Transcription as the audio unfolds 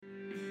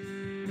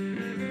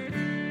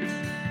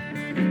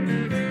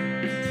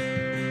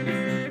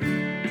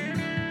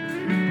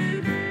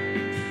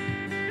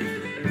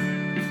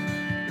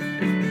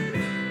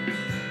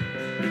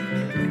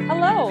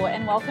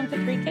welcome to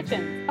Three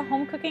Kitchens, a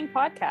home cooking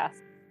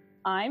podcast.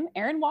 I'm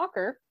Erin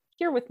Walker,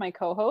 here with my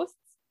co-hosts,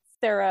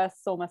 Sarah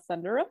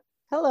Somasundaram.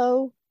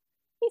 Hello.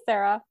 Hey,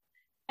 Sarah.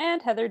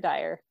 And Heather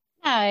Dyer.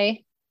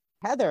 Hi.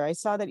 Heather, I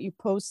saw that you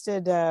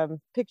posted a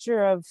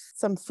picture of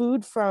some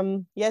food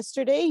from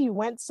yesterday. You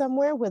went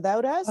somewhere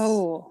without us?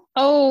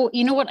 Oh,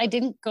 you know what? I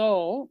didn't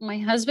go. My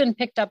husband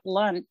picked up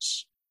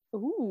lunch.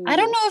 Ooh. I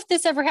don't know if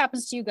this ever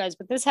happens to you guys,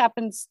 but this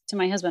happens to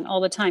my husband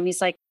all the time. He's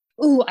like,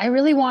 ooh, I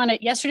really want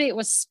it. Yesterday it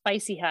was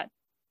Spicy Hut.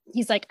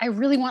 He's like, I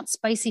really want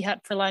Spicy Hut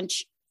for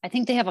lunch. I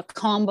think they have a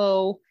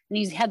combo. And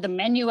he's had the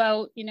menu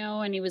out,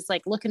 and he was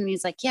like looking and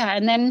he's like, yeah.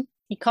 And then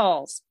he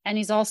calls and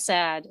he's all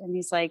sad. And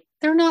he's like,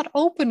 they're not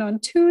open on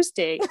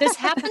Tuesday. This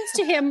happens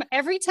to him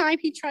every time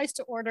he tries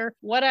to order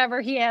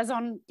whatever he has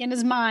in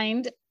his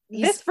mind.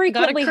 This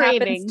frequently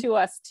happens to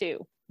us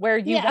too, where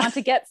you want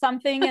to get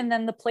something and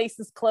then the place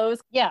is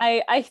closed. Yeah.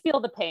 I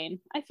feel the pain.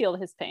 I feel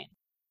his pain.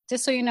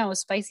 Just so you know,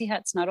 Spicy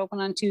Hut's not open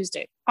on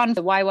Tuesday. On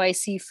the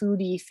YYC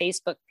Foodie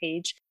Facebook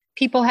page,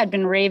 people had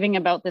been raving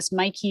about this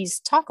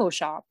Mikey's Taco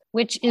Shop,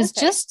 which is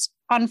just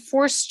on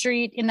 4th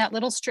Street in that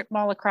little strip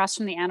mall across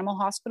from the animal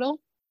hospital.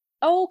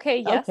 Oh, okay.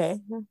 Yes. Okay.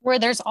 Where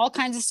there's all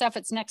kinds of stuff.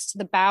 It's next to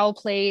the Bao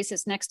place.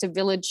 It's next to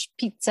Village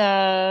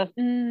Pizza.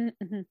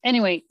 Mm-hmm.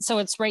 Anyway, so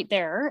it's right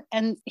there.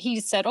 And he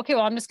said, okay,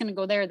 well, I'm just going to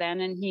go there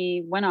then. And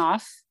he went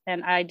off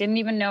and I didn't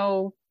even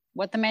know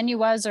what the menu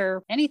was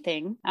or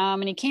anything.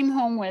 And he came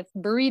home with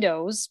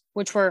burritos,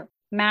 which were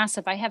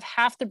massive. I have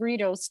half the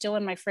burritos still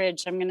in my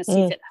fridge. I'm going to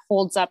see if it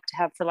holds up to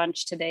have for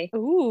lunch today.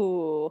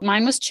 Ooh.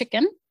 Mine was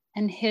chicken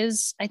and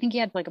I think he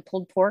had like a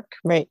pulled pork.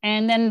 Right.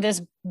 And then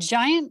this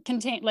giant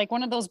like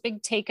one of those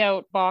big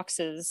takeout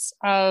boxes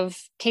of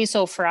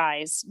queso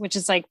fries, which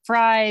is like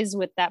fries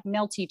with that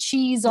melty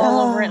cheese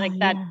all over it, like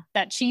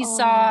that cheese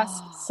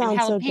sauce and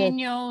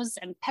jalapenos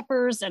and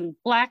peppers and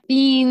black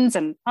beans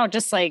and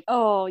just like,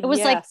 it was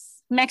like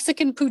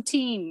Mexican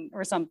poutine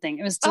or something.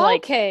 It was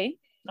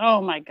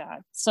oh my God.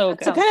 So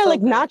good. So kind of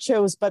like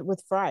nachos, but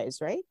with fries,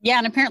 right? Yeah.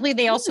 And apparently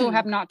they also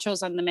have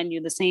nachos on the menu,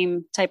 the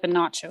same type of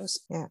nachos.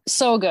 Yeah.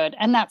 So good.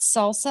 And that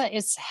salsa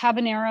is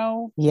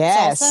habanero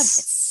yes. salsa.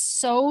 It's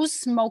so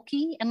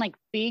smoky and like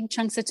big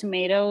chunks of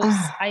tomatoes.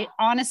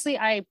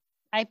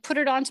 I put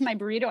it onto my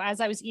burrito as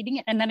I was eating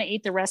it. And then I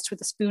ate the rest with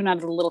a spoon out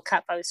of the little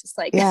cup. I was just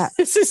like,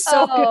 this is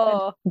so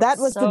good. That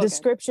was the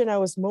description I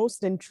was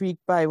most intrigued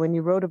by when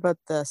you wrote about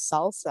the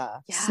salsa.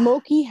 Yeah.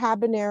 Smoky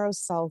habanero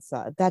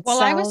salsa.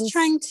 I was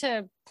trying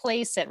to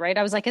place it, right?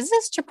 I was like, is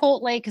this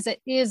Chipotle? Because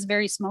it is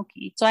very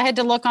smoky. So I had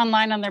to look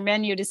online on their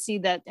menu to see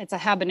that it's a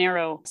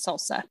habanero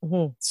salsa.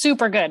 Mm-hmm.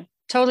 Super good.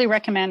 Totally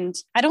recommend.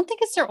 I don't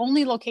think it's their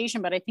only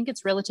location, but I think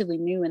it's relatively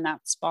new in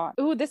that spot.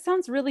 Ooh, this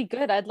sounds really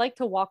good. I'd like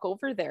to walk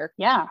over there.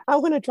 Yeah. I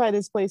want to try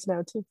this place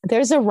now too.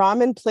 There's a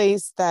ramen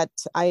place that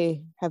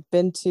I have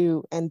been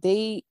to and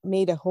they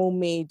made a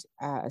homemade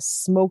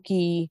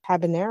smoky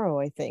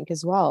habanero, I think,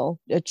 as well.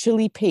 A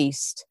chili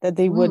paste that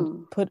they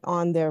would put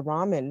on their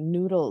ramen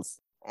noodles.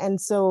 And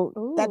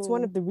so that's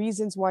one of the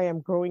reasons why I'm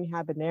growing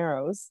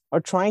habaneros, or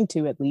trying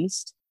to at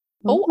least.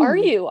 Oh, are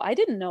you? I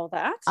didn't know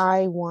that.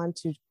 I want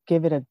to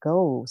give it a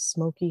go.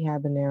 Smoky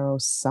habanero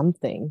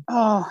something.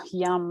 Oh,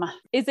 yum.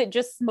 Is it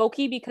just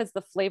smoky because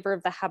the flavor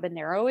of the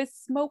habanero is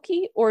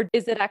smoky, or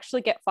is it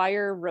actually get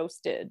fire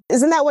roasted?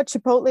 Isn't that what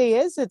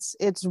Chipotle is?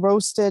 It's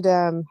roasted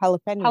jalapenos.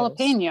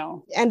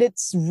 Jalapeno. And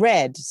it's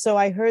red. So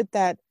I heard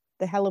that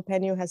the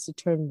jalapeno has to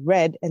turn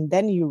red and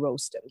then you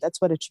roast them. That's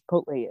what a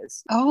Chipotle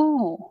is.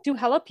 Oh. Do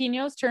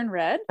jalapenos turn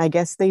red? I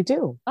guess they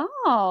do.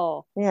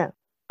 Oh. Yeah.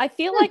 I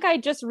feel like I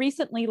just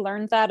recently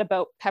learned that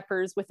about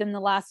peppers within the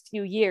last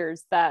few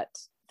years, that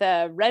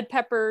the red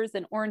peppers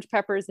and orange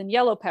peppers and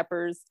yellow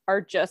peppers are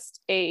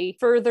just a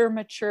further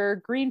mature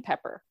green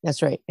pepper.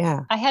 That's right.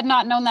 Yeah. I had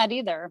not known that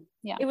either.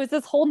 Yeah. It was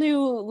this whole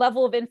new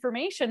level of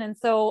information. And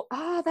so,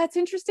 that's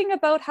interesting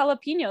about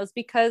jalapenos,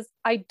 because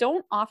I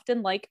don't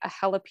often like a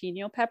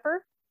jalapeno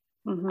pepper.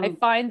 Mm-hmm. I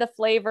find the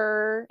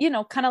flavor,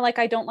 kind of like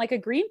I don't like a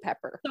green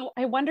pepper. So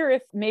I wonder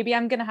if maybe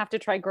I'm going to have to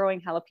try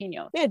growing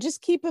jalapenos. Yeah,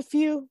 just keep a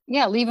few.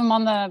 Yeah, leave them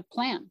on the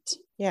plant.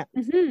 Yeah.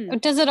 Mm-hmm.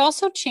 Does it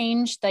also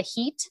change the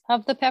heat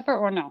of the pepper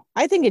or no?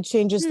 I think it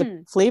changes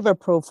the flavor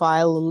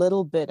profile a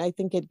little bit. I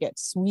think it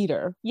gets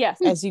sweeter. Yes.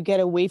 As you get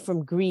away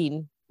from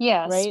green.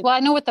 Yes. Right? Well, I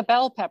know with the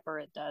bell pepper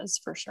it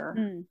does for sure.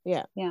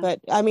 Yeah.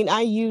 But I mean,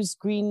 I use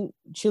green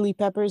chili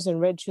peppers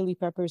and red chili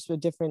peppers for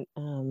different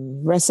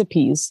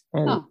recipes.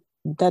 And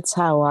that's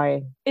how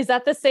Is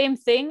that the same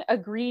thing? A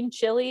green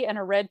chili and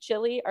a red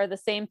chili are the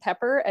same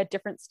pepper at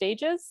different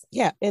stages?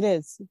 Yeah, it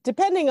is.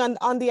 Depending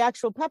on the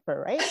actual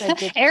pepper, right?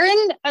 Like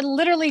Erin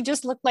literally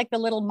just looked like the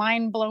little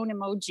mind blown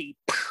emoji.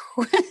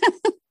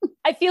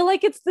 I feel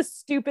like it's the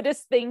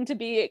stupidest thing to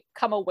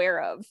become aware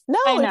of. No,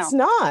 it's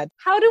not.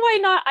 How do I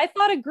not? I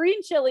thought a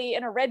green chili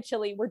and a red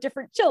chili were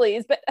different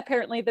chilies, but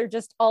apparently they're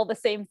just all the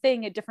same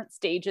thing at different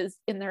stages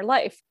in their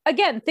life.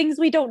 Again, things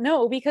we don't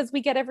know because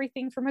we get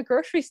everything from a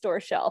grocery store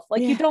shelf.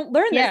 Like you don't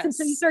learn this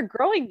until you start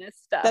growing this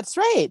stuff. That's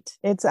right.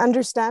 It's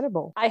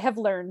understandable. I have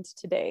learned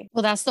today.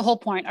 Well, that's the whole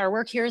point. Our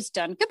work here is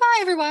done. Goodbye,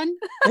 everyone.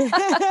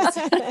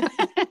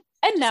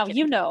 And now kidding.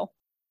 you know.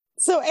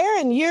 So,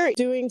 Erin, you're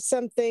doing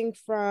something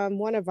from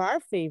one of our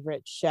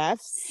favorite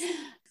chefs.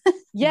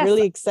 Yes.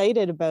 Really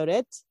excited about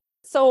it.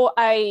 So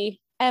I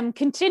am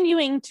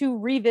continuing to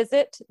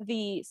revisit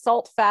the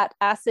Salt, Fat,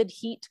 Acid,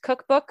 Heat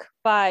cookbook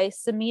by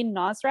Samin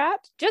Nosrat.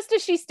 Just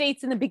as she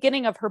states in the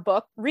beginning of her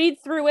book, read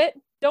through it,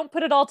 don't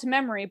put it all to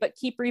memory, but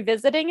keep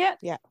revisiting it.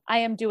 Yeah. I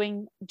am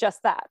doing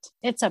just that.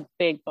 It's a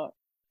big book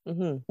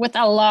Mm-hmm. with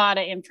a lot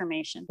of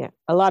information. Yeah.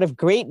 A lot of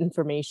great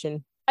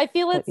information. I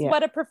feel it's yeah.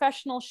 what a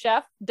professional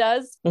chef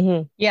does.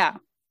 Mm-hmm. Yeah.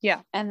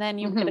 And then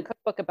you get a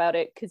cookbook about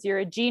it because you're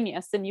a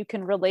genius and you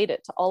can relate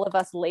it to all of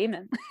us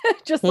laymen,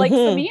 just like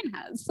Samin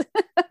has.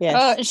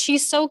 Yes.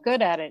 She's so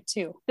good at it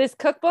too. This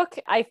cookbook,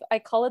 I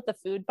call it the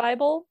food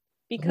Bible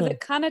because it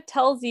kind of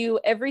tells you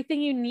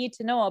everything you need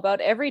to know about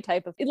every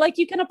type of, like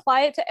you can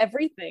apply it to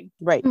everything.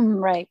 Right.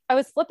 Right. I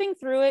was flipping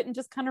through it and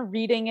just kind of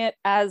reading it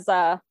as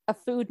a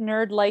food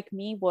nerd like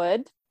me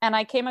would. And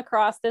I came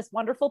across this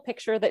wonderful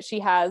picture that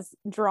she has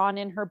drawn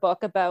in her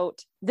book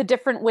about the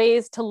different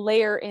ways to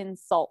layer in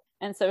salt.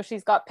 And so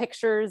she's got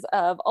pictures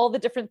of all the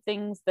different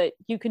things that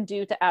you can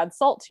do to add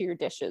salt to your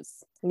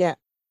dishes. Yeah.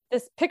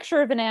 This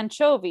picture of an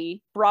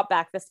anchovy brought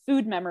back this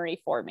food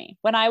memory for me.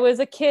 When I was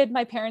a kid,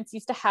 my parents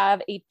used to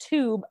have a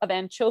tube of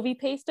anchovy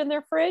paste in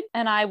their fridge.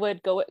 And I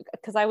would go,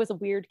 because I was a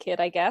weird kid,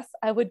 I guess,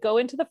 I would go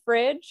into the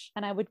fridge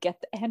and I would get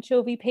the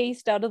anchovy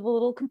paste out of the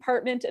little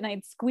compartment and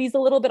I'd squeeze a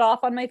little bit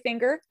off on my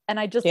finger. And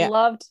I just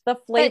loved the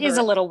flavor. That is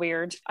a little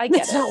weird. I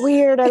get It's it. not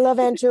weird. I love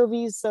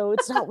anchovies, so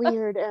it's not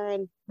weird,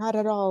 Erin. Not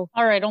at all.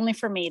 All right. Only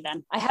for me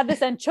then. I had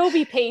this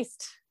anchovy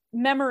paste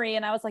memory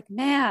and I was like,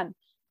 man,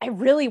 I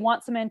really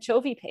want some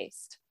anchovy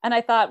paste. And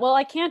I thought, well,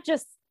 I can't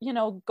just,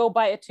 go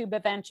buy a tube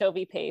of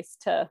anchovy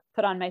paste to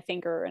put on my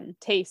finger and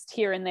taste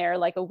here and there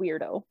like a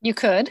weirdo. You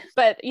could.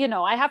 But,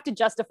 I have to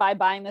justify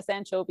buying this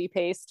anchovy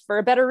paste for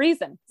a better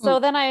reason. So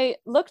then I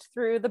looked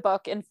through the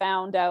book and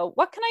found out,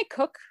 what can I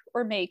cook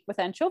or make with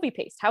anchovy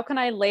paste? How can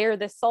I layer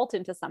this salt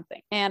into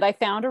something? And I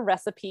found a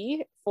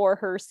recipe for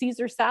her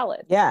Caesar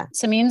salad. Yeah.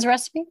 Samin's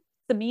recipe?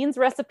 Samin's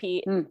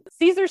recipe,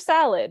 Caesar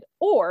salad,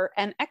 or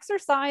an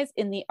exercise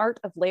in the art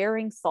of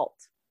layering salt,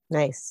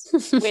 Nice.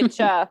 which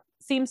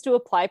seems to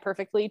apply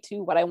perfectly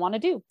to what I want to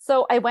do.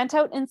 So I went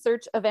out in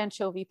search of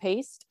anchovy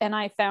paste and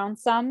I found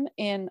some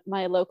in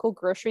my local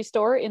grocery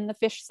store in the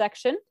fish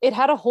section. It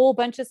had a whole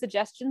bunch of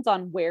suggestions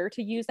on where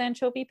to use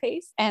anchovy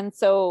paste. And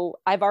so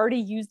I've already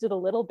used it a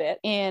little bit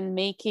in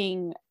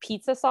making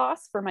pizza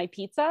sauce for my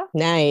pizza.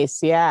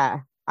 Nice. Yeah.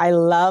 I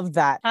love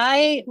that.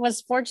 I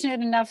was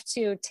fortunate enough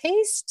to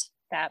taste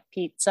that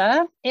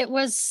pizza. It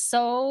was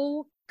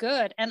so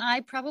good. And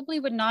I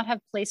probably would not have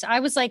placed, I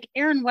was like,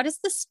 Erin, what is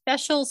the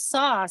special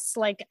sauce?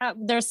 Like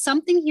there's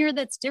something here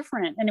that's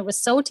different. And it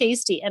was so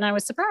tasty. And I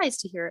was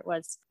surprised to hear it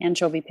was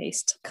anchovy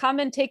paste. Come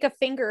and take a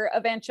finger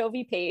of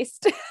anchovy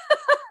paste.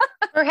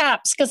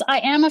 Perhaps, because I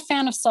am a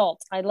fan of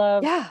salt. I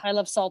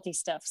love salty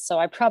stuff. So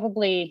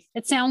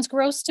it sounds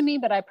gross to me,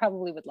 but I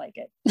probably would like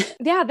it.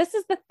 Yeah, this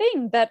is the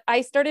thing that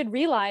I started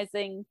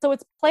realizing. So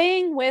it's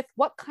playing with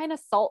what kind of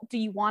salt do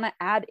you want to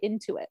add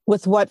into it?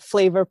 With what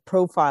flavor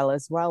profile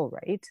as well,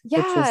 right? Yeah,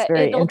 which is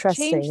very it'll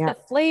interesting. change the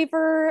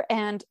flavor.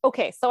 And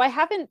okay, so I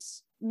haven't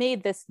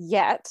made this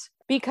yet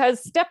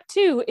because step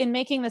 2 in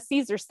making the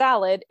Caesar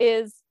salad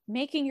is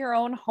making your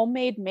own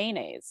homemade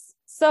mayonnaise.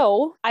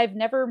 So I've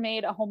never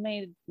made a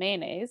homemade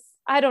mayonnaise.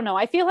 I don't know.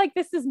 I feel like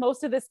this is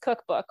most of this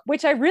cookbook,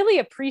 which I really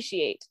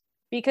appreciate.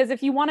 Because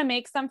if you want to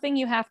make something,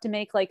 you have to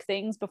make like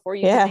things before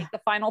you can make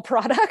the final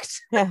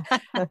product.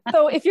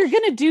 So if you're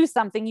going to do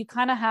something, you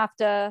kind of have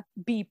to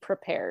be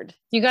prepared.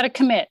 You got to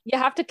commit. You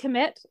have to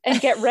commit and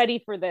get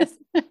ready for this.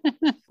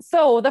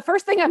 So the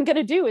first thing I'm going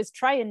to do is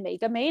try and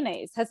make a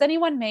mayonnaise. Has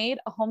anyone made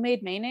a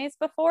homemade mayonnaise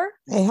before?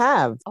 I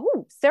have.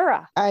 Oh,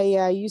 Sarah.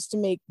 I used to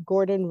make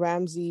Gordon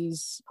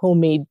Ramsay's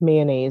homemade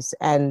mayonnaise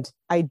and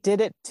I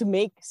did it to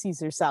make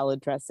Caesar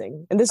salad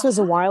dressing. And this was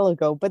a while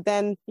ago, but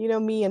then,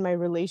 me and my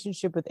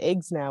relationship with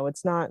eggs now,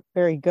 it's not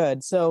very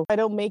good. So I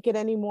don't make it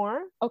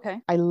anymore.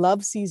 Okay. I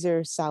love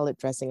Caesar salad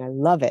dressing. I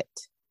love it.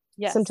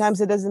 Yes. Sometimes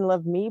it doesn't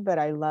love me, but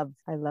I love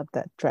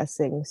that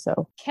dressing.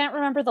 So can't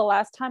remember the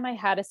last time I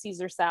had a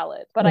Caesar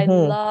salad, but I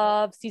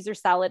love Caesar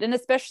salad. And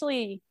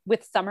especially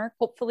with summer,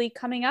 hopefully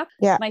coming up.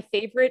 Yeah. My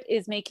favorite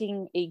is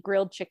making a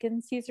grilled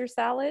chicken Caesar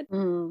salad,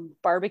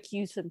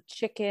 barbecue some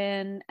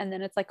chicken, and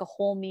then it's like a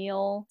whole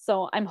meal.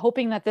 So I'm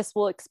hoping that this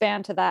will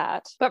expand to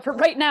that. But for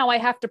right now, I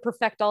have to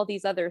perfect all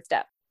these other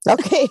steps.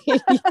 Okay.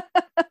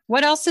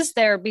 What else is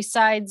there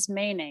besides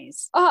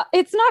mayonnaise?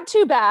 It's not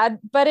too bad,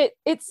 but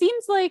it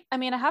seems like, I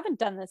haven't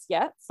done this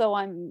yet, so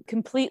I'm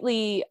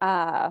completely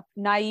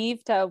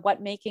naive to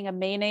what making a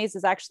mayonnaise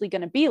is actually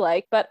going to be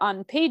like. But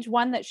on page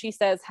 1 that she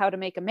says how to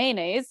make a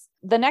mayonnaise,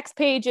 the next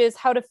page is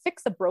how to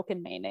fix a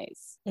broken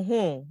mayonnaise.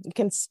 You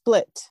can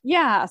split.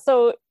 Yeah.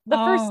 So the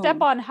first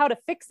step on how to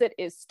fix it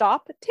is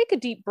stop, take a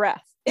deep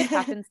breath. It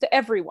happens to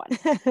everyone.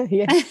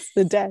 Yes,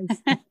 it does.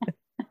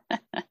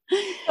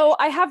 So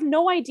I have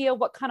no idea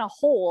what kind of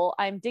hole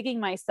I'm digging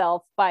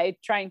myself by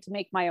trying to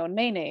make my own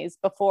mayonnaise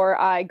before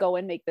I go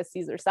and make the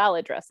Caesar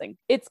salad dressing.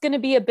 It's going to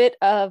be a bit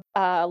of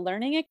a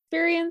learning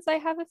experience, I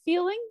have a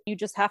feeling. You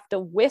just have to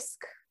whisk,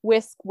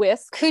 whisk,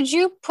 whisk. Could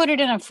you put it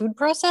in a food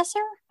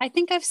processor? I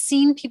think I've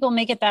seen people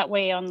make it that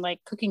way on like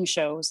cooking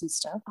shows and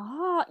stuff.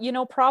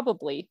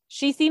 Probably.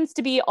 She seems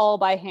to be all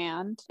by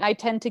hand. I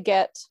tend to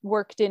get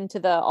worked into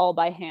the all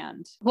by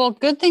hand. Well,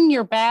 good thing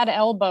your bad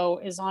elbow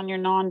is on your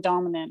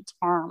non-dominant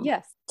arm.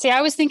 Yes. See,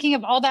 I was thinking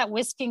of all that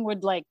whisking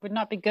would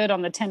not be good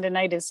on the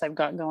tendinitis I've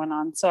got going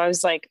on. So I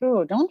was like,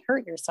 oh, don't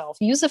hurt yourself.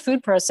 Use a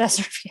food processor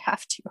if you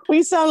have to.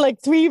 We sound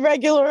like three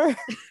regular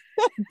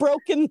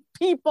broken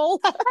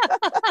people.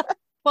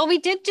 Well, we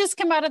did just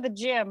come out of the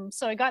gym,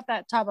 so I got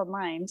that top of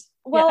mind.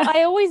 Well, Yeah.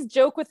 I always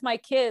joke with my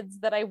kids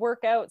that I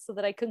work out so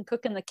that I can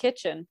cook in the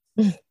kitchen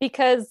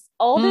because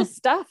all this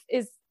stuff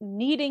is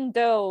kneading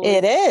dough.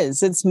 It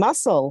is. It's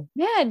muscle.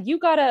 Man, you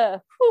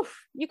gotta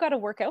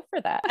work out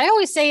for that. I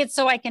always say it's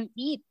so I can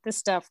eat the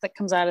stuff that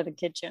comes out of the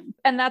kitchen.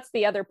 And that's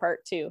the other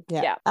part too.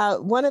 Yeah.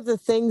 One of the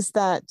things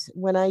that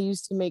when I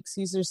used to make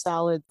Caesar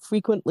salad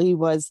frequently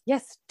was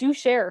Yes, do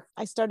share.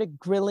 I started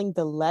grilling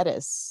the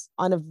lettuce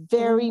on a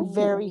very,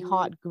 very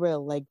hot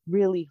grill, like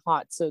really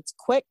hot. So it's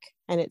quick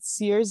and it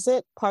sears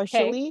it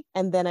partially.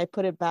 And then I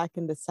put it back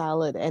in the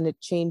salad and it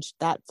changed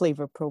that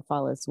flavor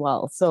profile as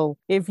well. So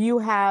if you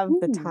have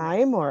the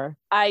time or...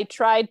 I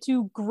tried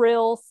to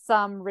grill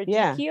some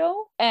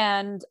radicchio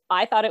and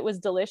I thought it was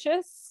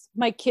delicious.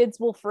 My kids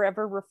will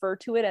forever refer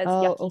to it as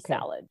yucky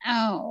salad.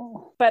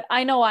 Oh. But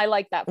I know I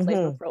like that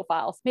flavor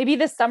profile. Maybe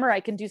this summer I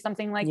can do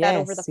something like that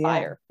over the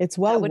fire. It's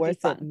well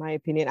worth it in my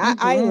opinion.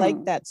 I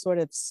like that sort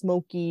of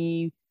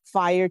smoky,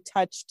 fire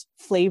touched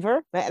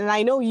flavor. And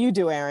I know you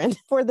do, Erin.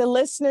 For the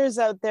listeners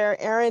out there,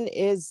 Erin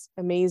is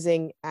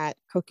amazing at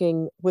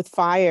cooking with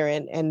fire.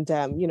 And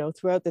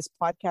throughout this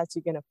podcast,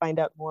 you're going to find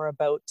out more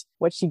about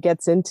what she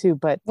gets into.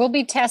 But we'll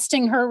be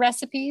testing her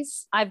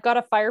recipes. I've got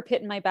a fire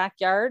pit in my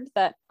backyard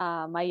that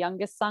my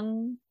youngest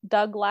son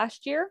dug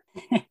last year.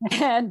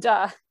 And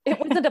it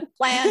wasn't a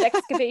planned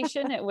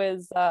excavation. It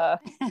was a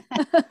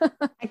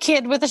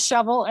kid with a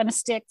shovel and a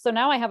stick. So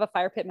now I have a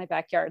fire pit in my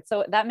backyard.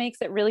 So that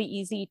makes it really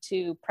easy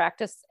to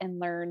practice and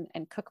learn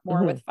and cook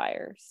more with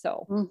fire.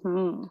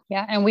 So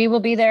yeah. And we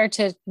will be there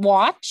to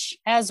watch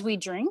as we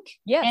drink.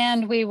 Yes.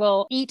 And we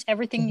will eat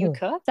everything you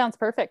cook. Sounds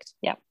perfect.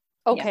 Yeah.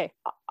 Okay.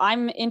 Yeah.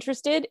 I'm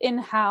interested in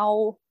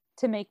how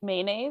to make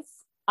mayonnaise.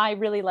 I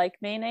really like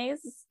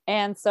mayonnaise.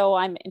 And so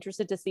I'm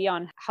interested to see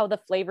on how the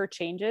flavor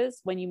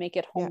changes when you make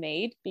it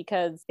homemade,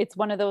 because it's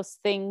one of those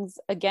things,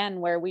 again,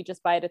 where we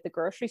just buy it at the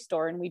grocery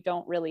store and we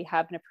don't really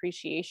have an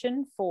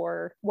appreciation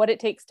for what it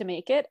takes to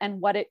make it and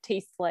what it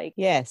tastes like.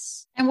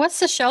 Yes. And what's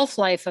the shelf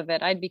life of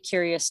it? I'd be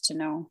curious to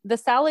know. The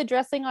salad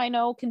dressing I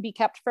know can be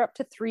kept for up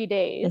to 3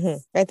 days.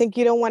 I think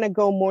you don't want to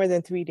go more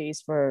than 3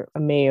 days for a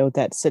mayo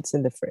that sits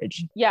in the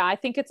fridge. Yeah, I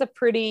think it's a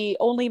pretty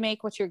only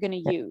make what you're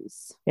going to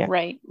use. Yeah.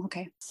 Right.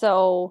 Okay.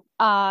 So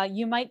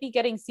you might be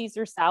getting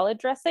Caesar salad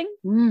dressing.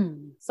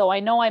 So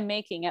I know I'm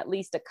making at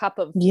least a cup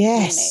of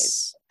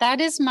mayonnaise. That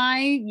is my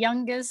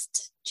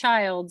youngest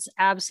child's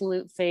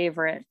absolute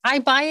favorite. I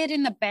buy it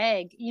in the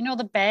bag,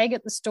 the bag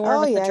at the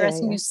store with the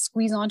dressing you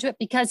squeeze onto it,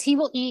 because he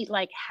will eat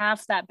like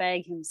half that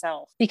bag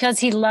himself because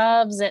he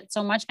loves it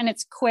so much. And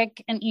it's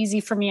quick and easy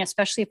for me,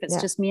 especially if it's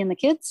just me and the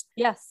kids.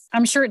 Yes.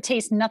 I'm sure it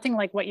tastes nothing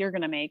like what you're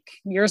going to make.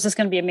 Yours is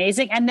going to be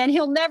amazing. And then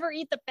he'll never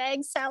eat the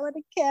bag salad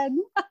again.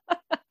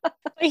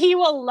 He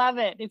will love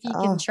it if you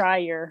can try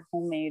your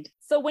homemade.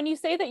 So when you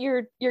say that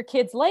your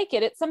kids like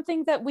it, it's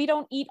something that we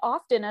don't eat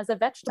often as a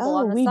vegetable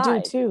on the side. We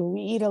do too.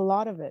 We eat a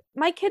lot of it.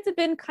 My kids have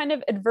been kind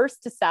of adverse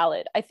to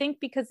salad, I think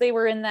because they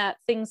were in that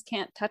things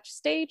can't touch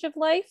stage of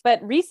life.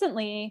 But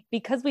recently,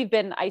 because we've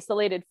been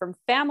isolated from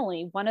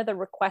family, one of the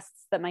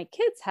requests that my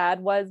kids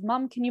had was,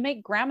 Mom, can you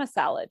make grandma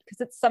salad? Because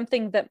it's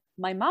something that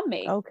my mom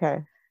made.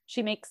 Okay.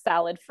 She makes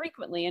salad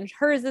frequently and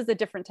hers is a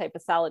different type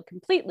of salad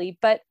completely.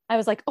 But I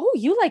was like, oh,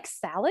 you like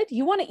salad?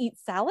 You want to eat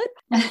salad?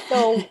 And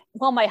so,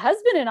 well, my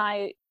husband and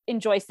I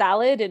enjoy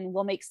salad and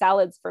we'll make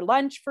salads for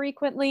lunch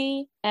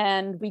frequently.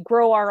 And we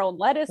grow our own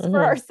lettuce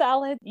for our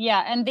salad.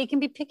 Yeah. And they can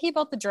be picky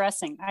about the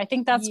dressing. I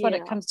think that's what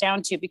it comes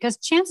down to, because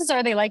chances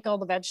are they like all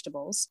the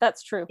vegetables.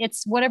 That's true.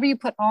 It's whatever you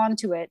put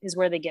onto it is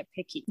where they get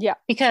picky. Yeah.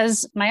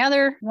 Because my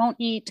other won't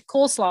eat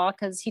coleslaw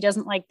because he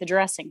doesn't like the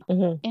dressing.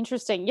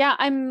 Interesting. Yeah.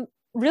 I'm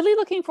really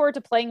looking forward to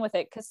playing with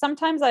it, because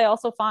sometimes I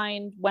also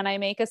find when I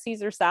make a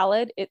Caesar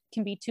salad, it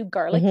can be too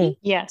garlicky.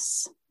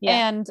 Yes.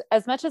 Yeah. And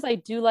as much as I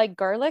do like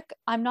garlic,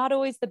 I'm not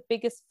always the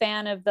biggest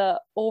fan of the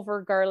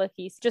over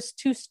garlicky. It's just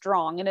too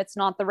strong and it's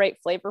not the right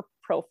flavor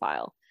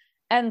profile.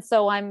 And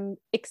so I'm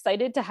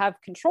excited to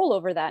have control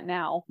over that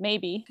now,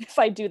 maybe if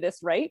I do this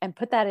right, and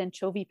put that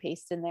anchovy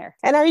paste in there.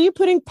 And are you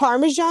putting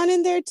Parmesan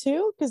in there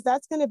too? Because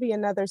that's going to be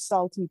another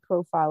salty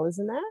profile,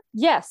 isn't that?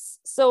 Yes.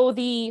 So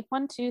the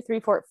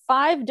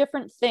 5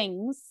 different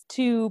things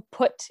to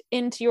put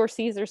into your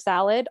Caesar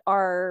salad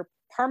are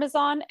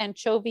Parmesan,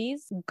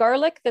 anchovies,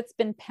 garlic that's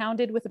been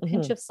pounded with a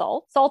pinch Mhm. of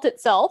salt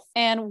itself,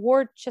 and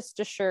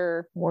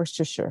Worcestershire.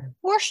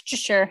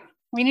 Worcestershire.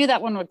 We knew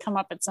that one would come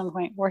up at some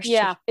point. Worcestershire.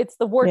 Yeah, it's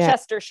the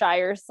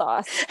Worcestershire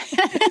sauce.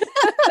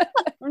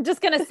 I'm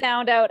just going to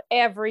sound out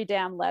every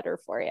damn letter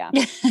for you.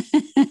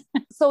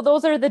 So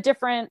those are the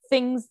different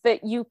things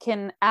that you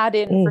can add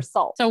in for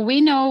salt. So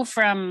we know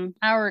from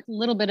our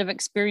little bit of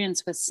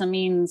experience with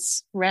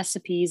Samin's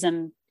recipes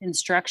and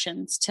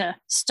instructions to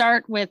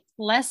start with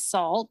less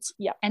salt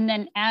and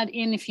then add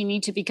in if you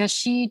need to, because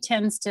she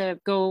tends to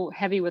go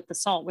heavy with the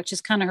salt, which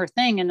is kind of her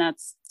thing. And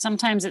that's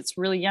sometimes it's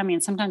really yummy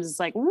and sometimes it's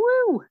like,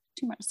 woo,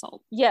 too much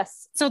salt.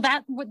 Yes. So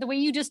that the way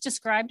you just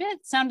described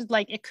it sounded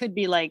like it could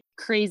be like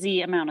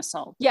crazy amount of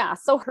salt. Yeah.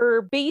 So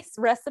her base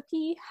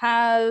recipe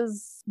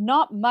has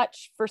not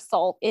much for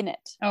salt in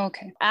it.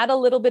 Okay. Add a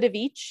little bit of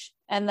each.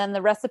 And then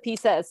the recipe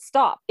says,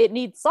 stop. It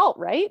needs salt,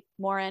 right?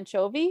 More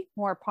anchovy,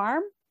 more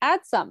parm.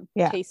 Add some,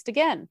 taste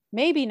again.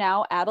 Maybe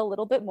now add a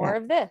little bit more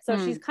of this. So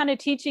she's kind of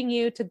teaching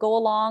you to go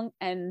along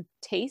and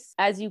taste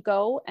as you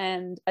go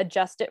and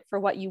adjust it for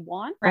what you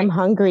want. I'm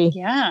hungry.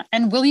 Yeah.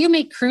 And will you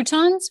make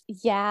croutons?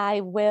 Yeah,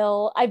 I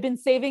will. I've been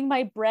saving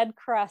my bread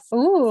crust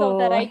so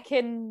that I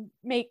can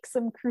make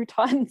some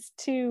croutons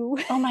too.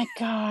 Oh my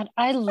God.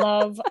 I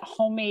love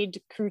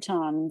homemade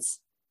croutons.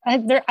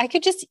 I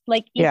could just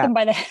like eat them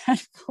by the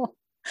handful.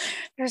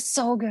 They're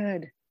so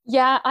good.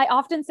 Yeah, I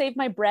often save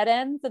my bread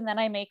ends and then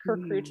I make her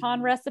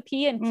crouton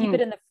recipe and keep it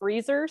in the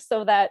freezer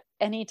so that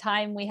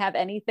anytime we have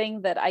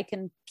anything that I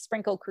can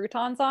sprinkle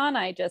croutons on,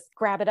 I just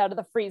grab it out of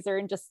the freezer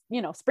and just,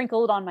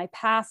 sprinkle it on my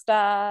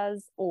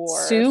pastas or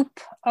soup.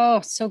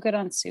 Oh, so good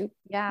on soup.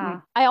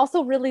 Yeah. I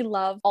also really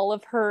love all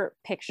of her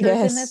pictures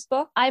in this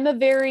book. I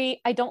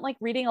don't like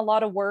reading a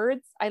lot of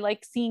words. I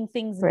like seeing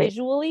things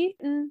visually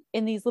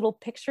in these little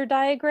picture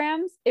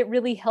diagrams. It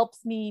really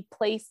helps me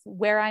place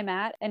where I'm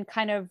at and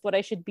kind of what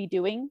I should be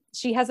doing.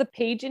 She has a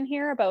page in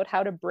here about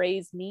how to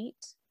braise meat.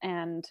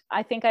 And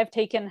I think I've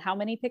taken how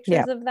many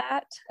pictures of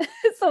that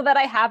so that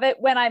I have it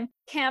when I'm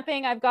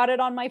camping. I've got it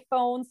on my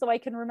phone so I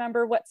can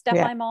remember what step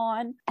I'm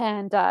on.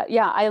 And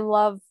I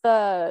love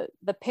the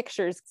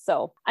pictures.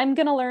 So I'm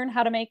going to learn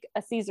how to make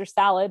a Caesar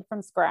salad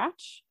from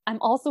scratch.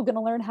 I'm also going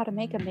to learn how to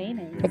make a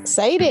mayonnaise.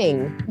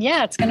 Exciting.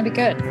 Yeah, it's going to be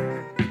good.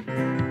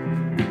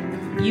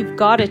 You've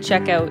got to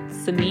check out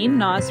Samin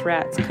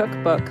Nosrat's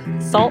cookbook,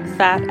 Salt,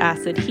 Fat,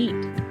 Acid, Heat.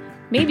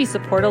 Maybe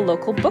support a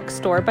local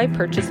bookstore by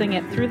purchasing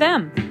it through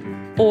them.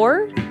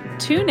 Or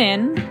tune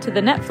in to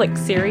the Netflix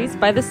series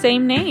by the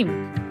same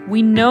name.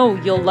 We know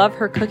you'll love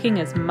her cooking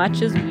as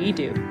much as we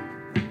do.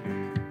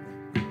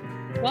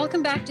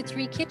 Welcome back to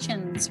Three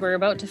Kitchens. We're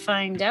about to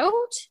find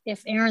out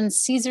if Erin's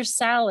Caesar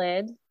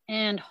salad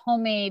and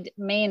homemade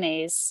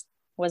mayonnaise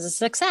was a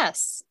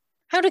success.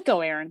 How'd it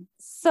go, Erin?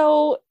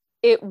 So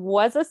it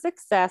was a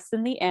success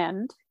in the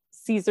end.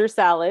 Caesar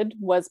salad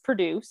was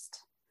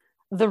produced.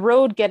 The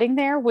road getting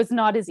there was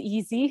not as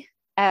easy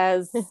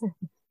as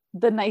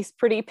the nice,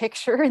 pretty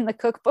picture in the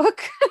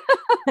cookbook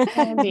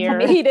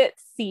made it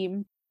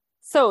seem.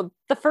 So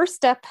the first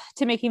step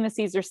to making the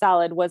Caesar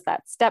salad was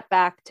that step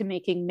back to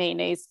making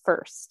mayonnaise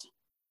first.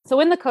 So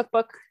in the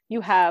cookbook,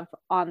 you have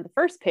on the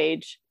first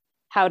page,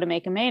 how to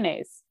make a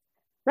mayonnaise.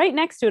 Right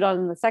next to it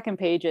on the second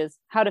page is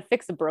how to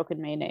fix a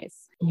broken mayonnaise.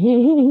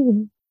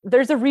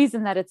 There's a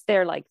reason that it's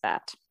there like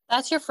that.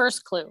 That's your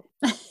first clue.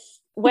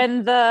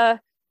 When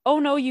oh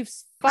no, you've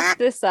fucked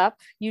this up,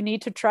 you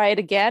need to try it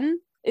again,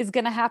 is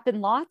going to happen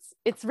lots.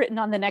 It's written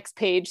on the next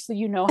page so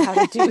you know how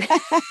to do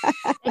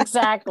it.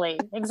 Exactly.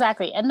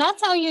 And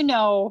that's how you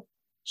know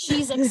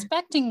she's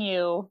expecting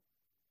you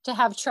to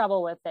have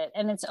trouble with it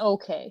and it's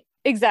okay.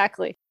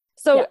 Exactly.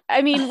 So,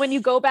 I mean, when you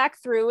go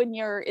back through and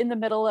you're in the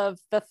middle of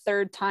the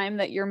third time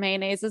that your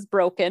mayonnaise is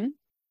broken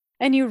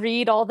and you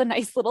read all the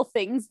nice little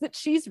things that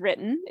she's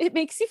written, it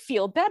makes you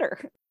feel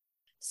better.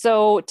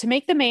 So to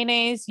make the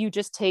mayonnaise, you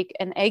just take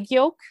an egg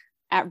yolk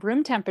at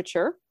room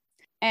temperature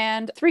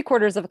and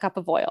 3/4 cup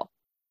of oil.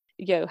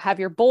 You have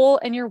your bowl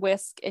and your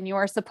whisk, and you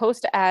are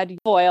supposed to add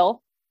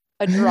oil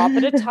a drop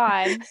at a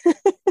time,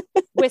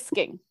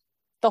 whisking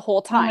the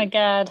whole time. Oh my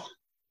God.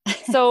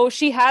 So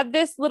she had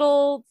this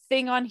little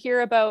thing on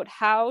here about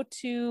how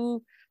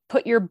to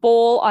put your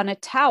bowl on a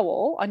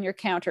towel on your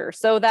counter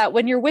so that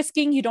when you're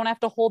whisking, you don't have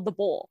to hold the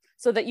bowl,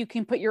 so that you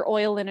can put your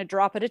oil in a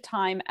drop at a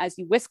time as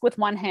you whisk with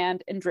one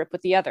hand and drip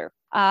with the other.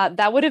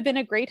 That would have been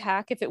a great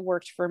hack if it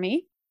worked for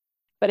me,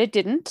 but it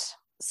didn't.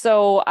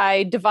 So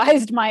I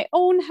devised my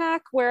own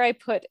hack where I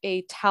put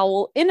a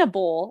towel in a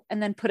bowl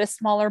and then put a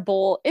smaller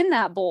bowl in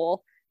that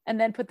bowl and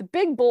then put the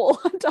big bowl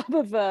on top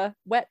of a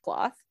wet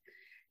cloth.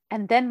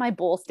 And then my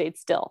bowl stayed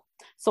still.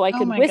 So I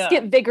could whisk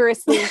it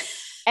vigorously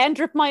and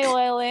drip my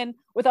oil in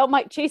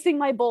without chasing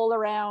my bowl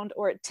around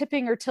or it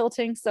tipping or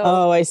tilting.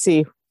 So I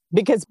see.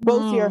 Because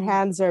both your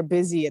hands are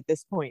busy at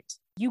this point.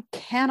 You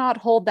cannot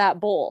hold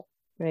that bowl.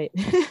 Right.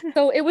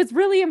 So it was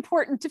really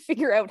important to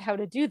figure out how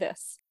to do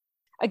this.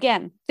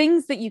 Again,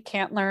 things that you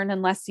can't learn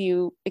unless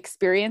you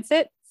experience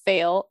it,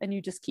 fail, and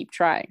you just keep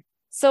trying.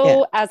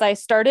 So as I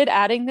started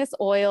adding this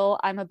oil,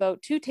 I'm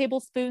about 2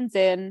 tablespoons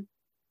in.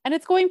 and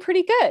it's going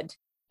pretty good.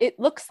 It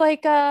looks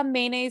like a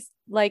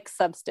mayonnaise-like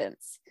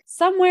substance.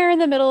 Somewhere in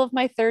the middle of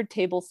my third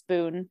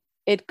tablespoon,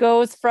 it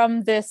goes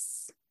from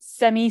this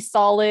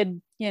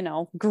semi-solid,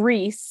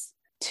 grease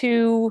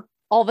to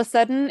all of a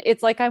sudden,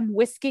 it's like I'm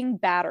whisking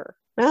batter.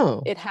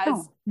 Oh. It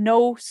has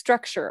no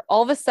structure.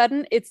 All of a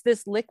sudden, it's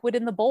this liquid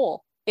in the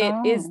bowl. It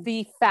is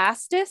the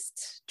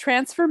fastest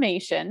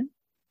transformation.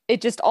 It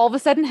just all of a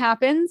sudden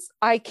happens.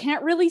 I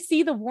can't really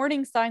see the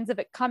warning signs of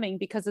it coming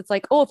because it's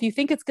like, oh, if you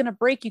think it's going to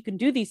break, you can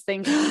do these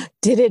things.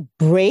 Did it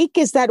break?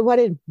 Is that what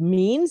it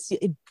means?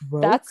 It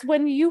broke? That's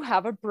when you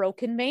have a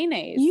broken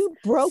mayonnaise. You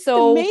broke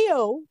the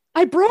mayo.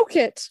 I broke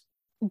it.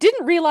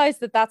 Didn't realize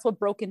that that's what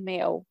broken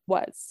mayo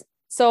was.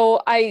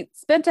 So I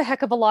spent a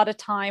heck of a lot of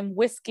time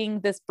whisking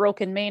this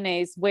broken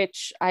mayonnaise,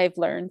 which I've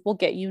learned will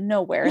get you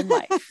nowhere in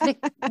life.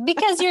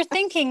 Because you're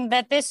thinking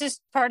that this is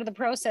part of the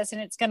process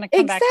and it's going to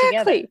come back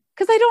together. Exactly.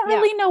 Because I don't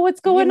really know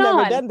what's going on. You've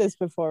never done this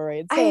before,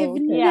 right? So,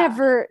 I've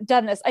never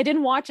done this. I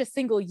didn't watch a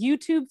single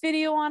YouTube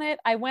video on it.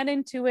 I went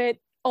into it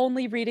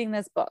only reading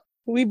this book.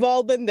 We've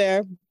all been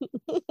there.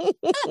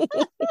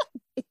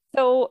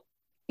 So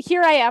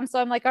here I am. So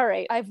I'm like, all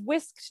right, I've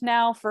whisked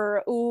now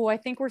for, I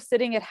think we're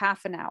sitting at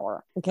half an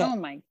hour. Okay. Oh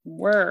my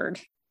word.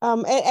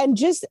 And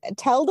just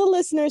tell the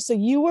listeners, so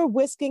you were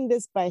whisking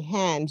this by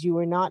hand. You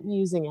were not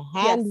using a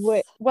hand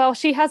whisk. Well,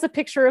 she has a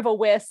picture of a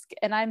whisk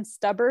and I'm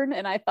stubborn.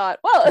 And I thought,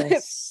 well,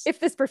 if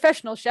this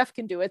professional chef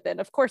can do it, then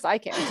of course I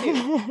can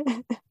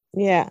too.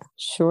 Yeah,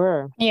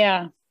 sure.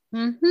 Yeah.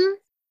 Mm-hmm.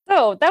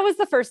 So that was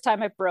the first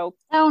time I broke.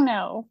 Oh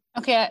no.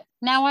 Okay.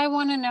 Now I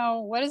want to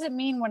know, what does it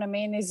mean when a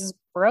mayonnaise is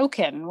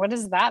broken? What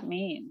does that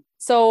mean?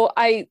 So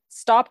I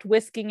stopped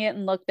whisking it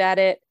and looked at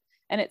it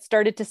and it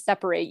started to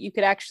separate. You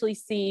could actually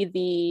see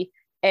the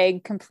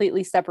egg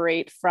completely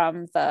separate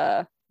from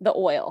the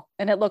oil.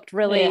 And it looked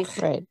really,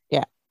 right.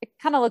 Yeah. It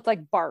kind of looked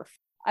like barf.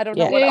 I don't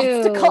know what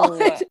else to call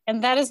it.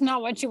 And that is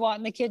not what you want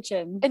in the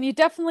kitchen. And you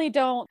definitely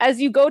don't,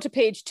 as you go to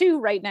page 2,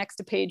 right next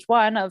to page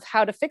 1 of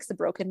how to fix a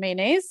broken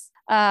mayonnaise.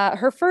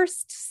 Her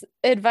first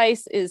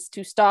advice is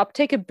to stop,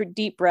 take a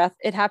deep breath.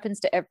 It happens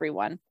to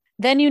everyone.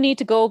 Then you need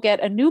to go get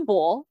a new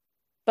bowl.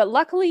 But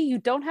luckily you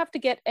don't have to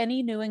get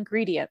any new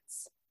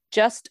ingredients,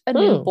 just a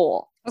new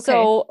bowl. Okay.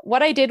 So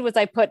what I did was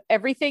I put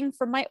everything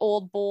from my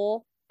old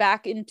bowl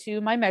back into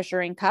my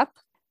measuring cup.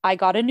 I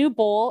got a new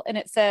bowl and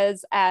it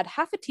says add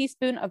half a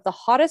teaspoon of the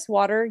hottest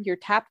water your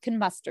tap can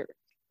muster.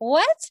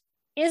 What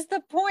is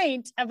the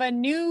point of a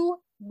new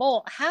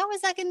bowl? How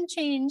is that going to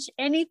change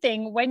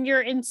anything when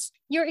your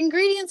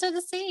ingredients are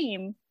the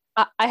same?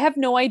 I have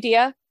no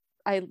idea.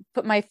 I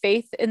put my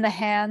faith in the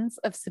hands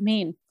of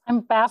Samin.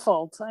 I'm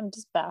baffled. I'm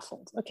just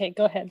baffled. Okay,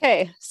 go ahead.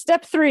 Okay,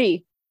 step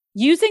 3,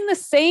 using the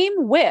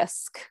same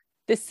whisk.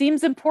 This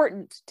seems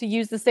important to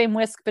use the same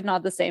whisk, but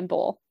not the same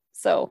bowl.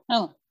 So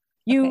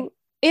you,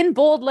 in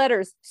bold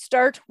letters,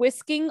 start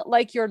whisking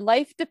like your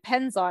life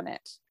depends on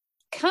it.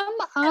 Come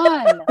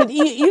on. But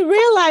you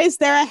realize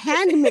there are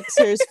hand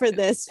mixers for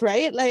this,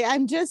 right? Like,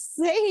 I'm just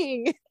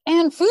saying.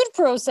 And food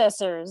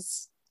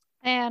processors.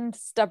 And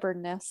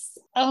stubbornness.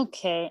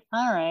 Okay.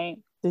 All right.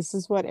 This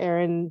is what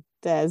Erin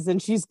does, and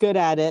she's good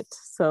at it.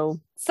 So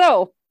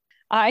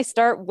I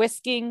start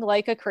whisking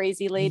like a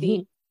crazy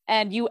lady,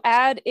 and you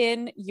add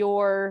in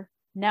your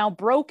now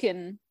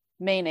broken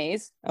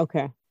mayonnaise.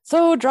 Okay.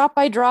 So drop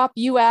by drop,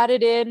 you add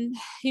it in,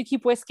 you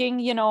keep whisking,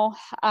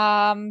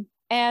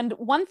 and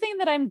one thing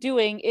that I'm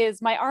doing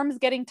is my arm's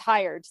getting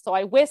tired. So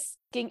I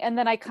whisking and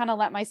then I kind of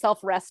let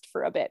myself rest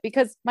for a bit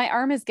because my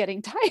arm is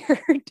getting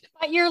tired.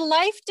 But your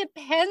life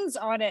depends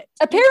on it.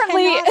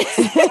 Apparently.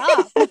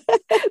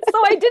 So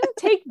I didn't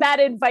take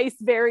that advice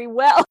very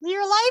well.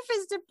 Your life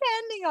is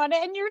depending on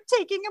it and you're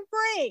taking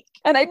a break.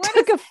 And I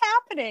took a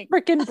happening?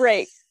 Freaking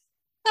break.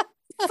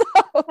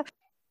 So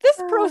this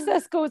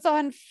process goes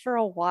on for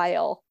a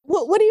while.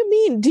 What do you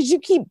mean? Did you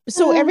keep,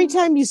 so every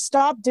time you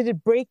stopped, did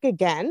it break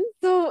again?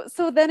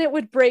 So then it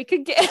would break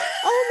again.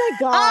 Oh my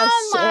gosh.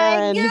 Oh my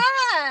Erin.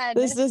 God.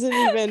 This doesn't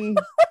even,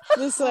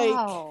 this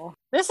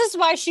This is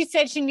why she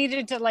said she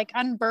needed to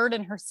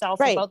unburden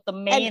herself about the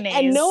mayonnaise.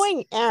 And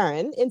knowing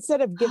Erin,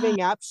 instead of giving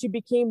up, she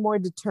became more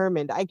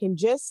determined. I can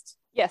just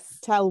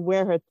tell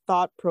where her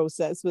thought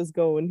process was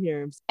going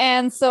here.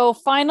 And so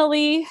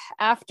finally,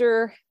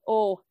 after,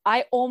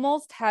 I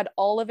almost had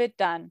all of it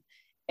done.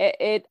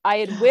 I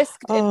had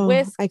whisked and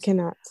whisked. I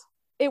cannot.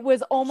 It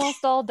was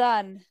almost all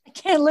done. I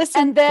can't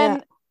listen. And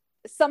then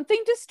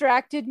something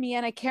distracted me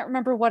and I can't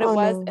remember what it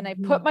was. And I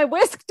put my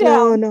whisk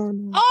down.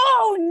 No.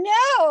 Oh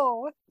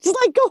no. It's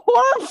like a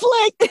horror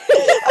flick.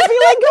 I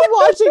feel like I'm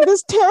watching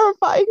this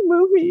terrifying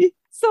movie.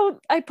 So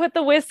I put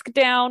the whisk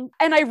down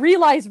and I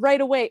realized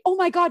right away, oh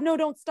my God, no,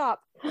 don't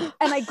stop. And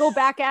I go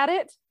back at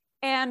it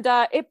and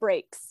it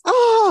breaks.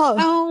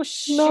 Oh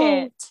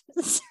shit.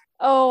 No.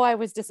 Oh, I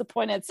was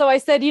disappointed. So I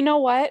said, you know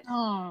what?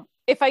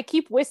 If I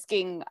keep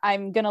whisking,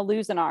 I'm going to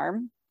lose an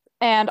arm.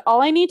 And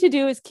all I need to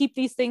do is keep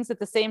these things at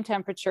the same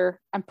temperature.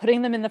 I'm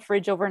putting them in the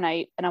fridge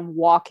overnight and I'm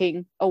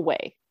walking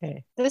away.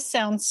 Okay. This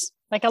sounds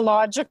like a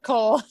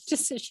logical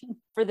decision.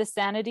 For the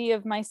sanity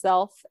of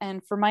myself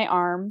and for my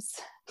arms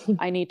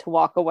I need to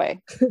walk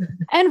away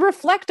and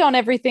reflect on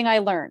everything I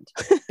learned.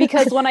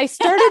 Because when I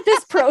started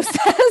this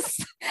process,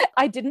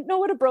 I didn't know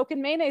what a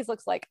broken mayonnaise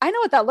looks like. I know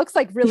what that looks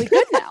like really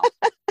good now.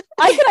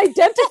 I can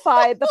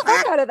identify the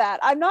fuck out of that.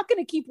 I'm not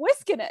going to keep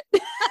whisking it.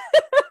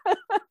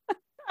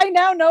 I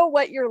now know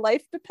what your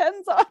life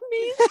depends on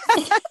me.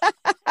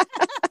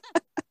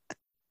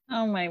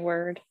 Oh my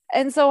word.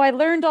 And so I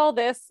learned all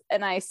this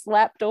and I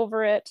slept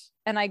over it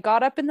and I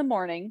got up in the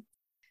morning.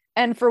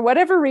 And for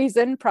whatever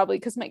reason, probably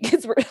because my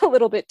kids were a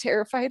little bit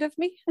terrified of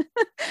me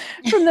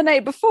from the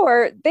night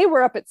before, they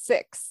were up at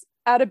 6,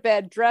 out of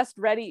bed, dressed,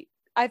 ready.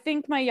 I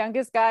think my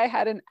youngest guy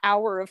had an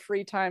hour of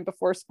free time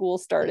before school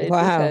started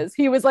because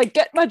he was like,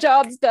 get my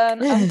jobs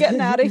done. I'm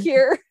getting out of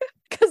here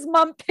because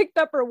mom picked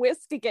up her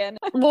whisk again.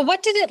 Well,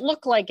 what did it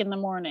look like in the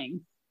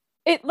morning?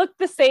 It looked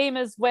the same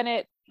as when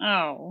it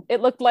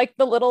looked like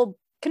the little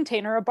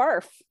container of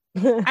barf.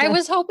 I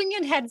was hoping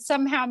it had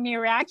somehow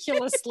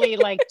miraculously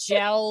like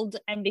gelled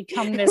and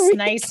become this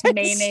nice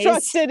mayonnaise.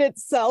 Reconstructed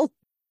itself.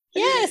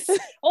 Yes,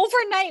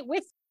 overnight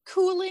with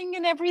cooling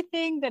and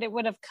everything, that it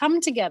would have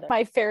come together.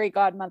 My fairy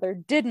godmother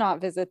did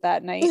not visit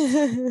that night.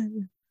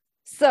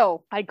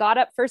 So I got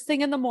up first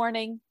thing in the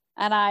morning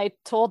and I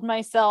told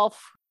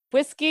myself,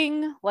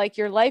 whisking like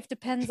your life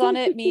depends on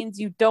it means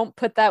you don't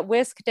put that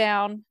whisk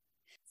down.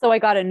 So I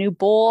got a new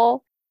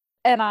bowl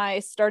and I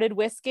started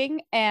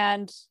whisking,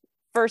 and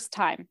first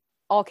time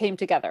all came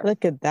together.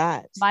 Look at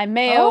that. My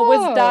mayo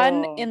was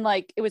done in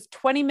it was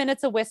 20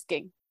 minutes of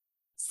whisking.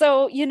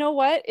 So you know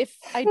what? If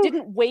I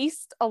didn't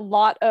waste a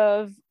lot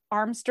of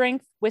arm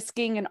strength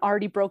whisking an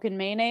already broken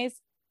mayonnaise,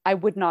 I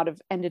would not have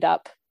ended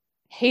up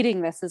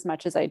hating this as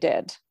much as I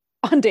did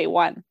on day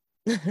one.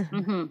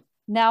 Mm-hmm.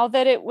 Now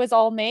that it was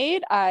all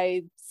made,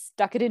 I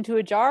stuck it into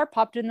a jar,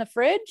 popped it in the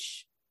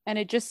fridge, and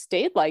it just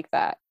stayed like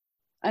that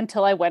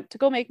until I went to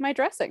go make my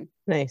dressing.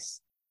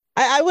 Nice.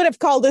 I would have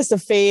called this a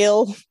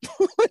fail.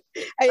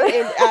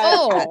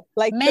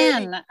 Like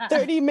man.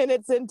 30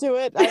 minutes into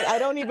it. I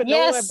don't even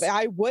know if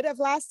I would have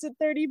lasted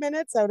 30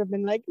 minutes. I would have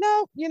been like,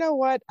 no, you know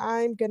what?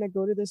 I'm going to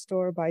go to the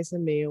store, buy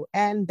some mayo,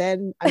 and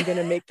then I'm going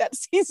to make that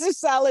Caesar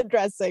salad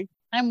dressing.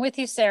 I'm with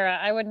you, Sarah.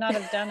 I would not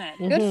have done it.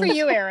 Good for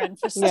you, Erin,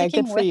 for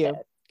sticking with it.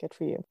 Good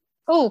for you.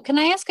 Oh, can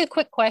I ask a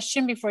quick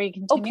question before you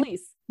continue? Oh,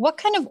 please. What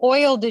kind of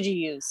oil did you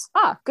use?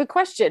 Good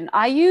question.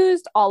 I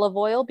used olive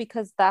oil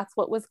because that's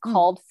what was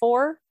called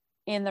for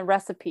in the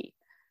recipe,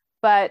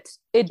 but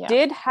it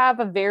did have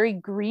a very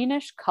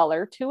greenish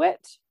color to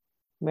it.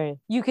 Right.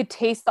 You could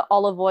taste the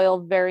olive oil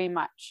very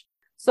much.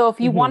 So if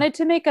you wanted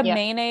to make a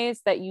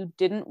mayonnaise that you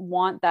didn't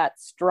want that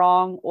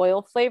strong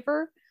oil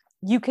flavor,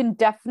 you can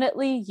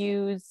definitely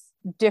use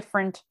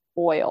different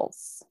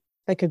oils.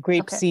 Like a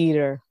grape seed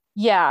or...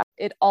 Yeah,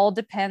 it all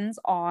depends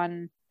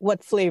on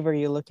what flavor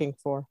you're looking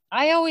for.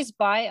 I always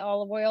buy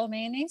olive oil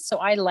mayonnaise, so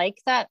I like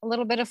that a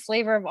little bit of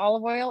flavor of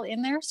olive oil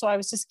in there. So I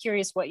was just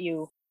curious what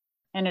you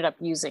ended up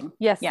using.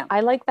 Yes, I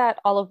like that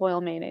olive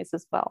oil mayonnaise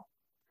as well.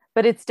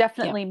 But it's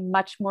definitely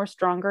much more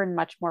stronger and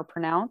much more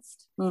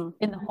pronounced in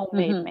the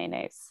homemade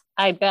mayonnaise.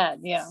 I bet,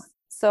 yeah.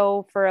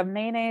 So for a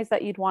mayonnaise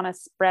that you'd want to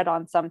spread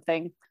on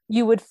something,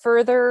 you would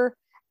further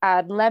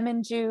add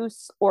lemon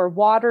juice or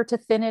water to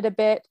thin it a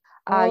bit.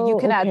 You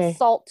can add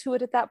salt to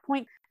it at that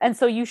point. And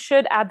so you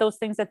should add those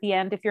things at the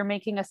end if you're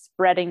making a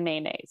spreading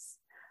mayonnaise.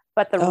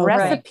 But the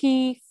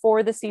recipe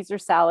for the Caesar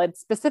salad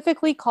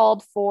specifically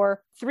called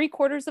for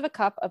 3/4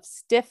 cup of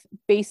stiff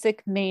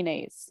basic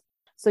mayonnaise.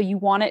 So you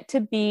want it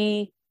to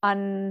be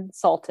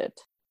unsalted.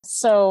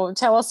 So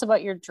tell us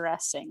about your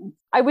dressing.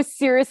 I was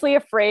seriously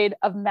afraid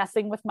of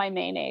messing with my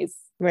mayonnaise.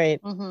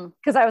 Right.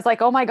 Because I was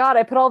like, oh my God,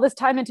 I put all this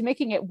time into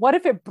making it. What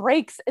if it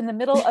breaks in the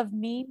middle of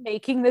me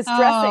making this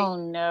dressing? Oh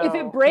no. If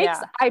it breaks,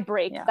 I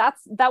break. Yeah.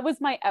 That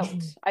was my out.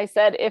 I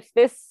said, if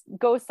this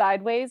goes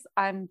sideways,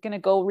 I'm going to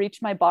go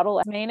reach my bottle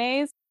of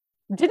mayonnaise.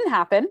 Didn't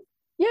happen.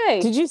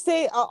 Yay. Did you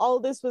say all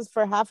this was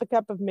for half a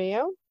cup of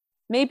mayo?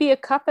 Maybe a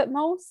cup at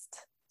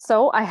most.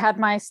 So I had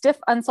my stiff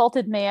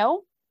unsalted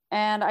mayo,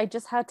 and I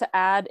just had to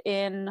add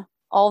in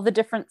all the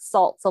different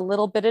salts a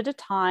little bit at a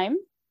time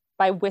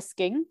by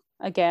whisking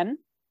again,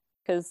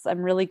 because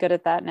I'm really good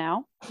at that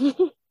now.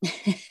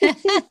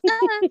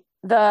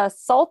 The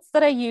salts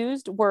that I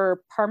used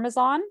were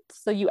Parmesan.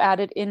 So you add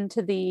it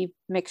into the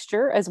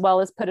mixture as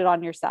well as put it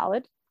on your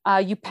salad.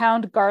 You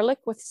pound garlic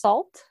with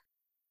salt.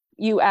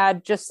 You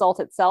add just salt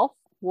itself.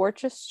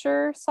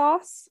 Worcestershire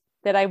sauce.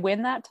 Did I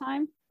win that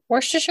time?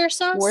 Worcestershire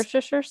sauce?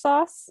 Worcestershire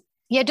sauce.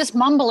 Yeah, just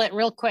mumble it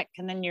real quick,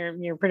 and then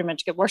you're pretty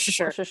much good.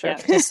 Worcestershire. Yeah,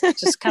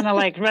 just kind of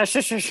like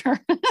Worcestershire.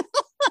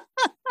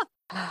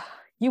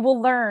 You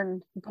will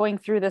learn going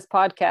through this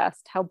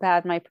podcast how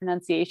bad my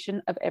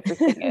pronunciation of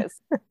everything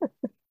is.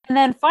 And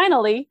then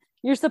finally,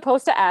 you're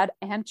supposed to add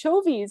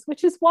anchovies,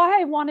 which is why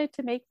I wanted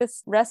to make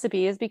this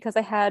recipe, is because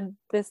I had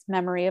this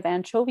memory of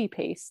anchovy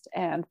paste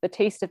and the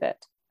taste of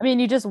it. I mean,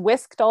 you just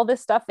whisked all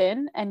this stuff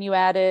in and you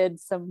added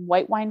some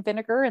white wine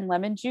vinegar and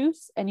lemon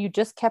juice, and you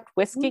just kept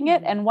whisking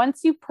it. And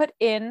once you put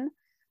in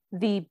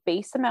the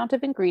base amount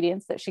of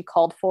ingredients that she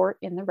called for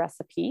in the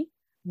recipe,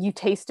 you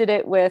tasted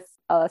it with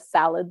a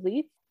salad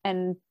leaf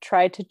and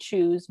try to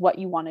choose what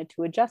you wanted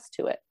to adjust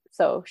to it.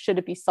 So should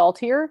it be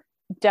saltier?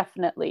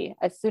 Definitely.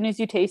 As soon as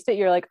you taste it,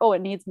 you're like, oh,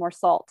 it needs more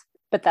salt.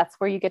 But that's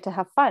where you get to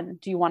have fun.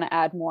 Do you want to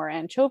add more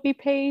anchovy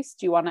paste?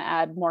 Do you want to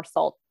add more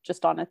salt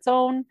just on its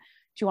own? Do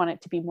you want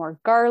it to be more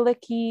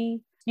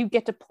garlicky? You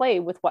get to play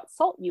with what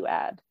salt you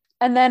add.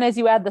 And then as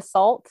you add the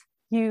salt,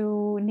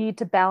 you need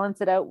to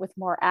balance it out with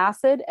more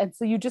acid. And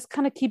so you just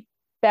kind of keep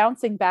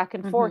bouncing back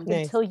and forth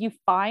until you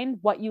find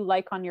what you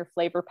like on your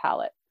flavor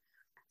palette.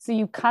 So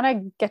you kind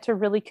of get to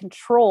really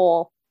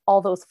control all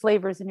those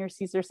flavors in your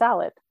Caesar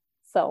salad.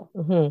 So,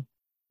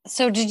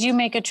 so did you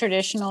make a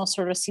traditional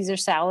sort of Caesar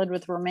salad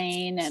with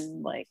romaine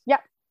and like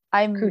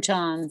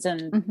croutons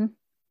and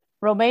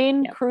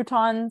romaine,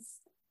 croutons,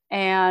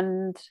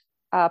 and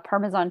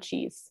Parmesan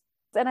cheese.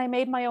 And I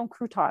made my own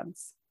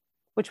croutons,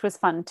 which was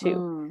fun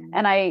too.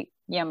 And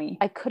yummy.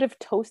 I could have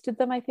toasted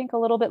them, I think, a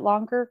little bit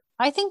longer.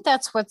 I think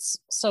that's what's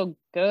so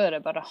good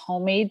about a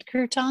homemade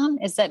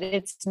crouton is that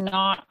it's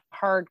not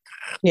hard.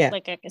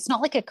 It's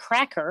not like a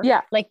cracker.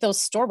 Yeah. Like those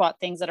store-bought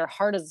things that are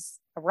hard as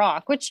a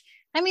rock, which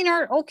I mean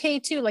are okay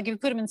too. Like if you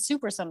put them in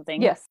soup or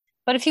something. Yes.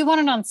 But if you want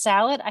it on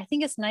salad, I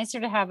think it's nicer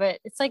to have it.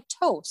 It's like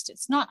toast.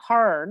 It's not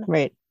hard.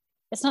 Right.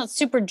 It's not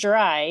super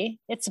dry.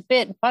 It's a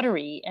bit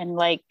buttery and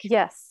like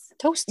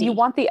toasty. You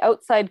want the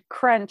outside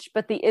crunch,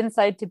 but the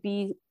inside to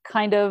be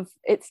kind of,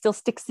 it still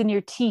sticks in your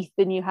teeth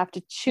and you have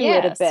to chew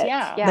it a bit.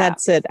 Yeah.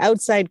 That's it.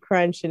 Outside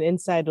crunch and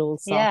inside a little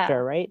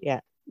softer, right? Yeah.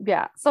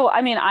 Yeah. So,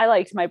 I mean, I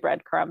liked my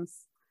breadcrumbs.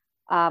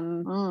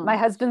 My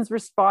husband's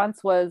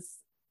response was,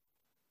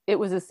 it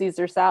was a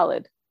Caesar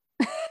salad.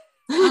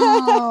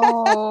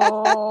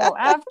 Oh,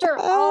 after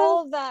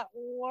all that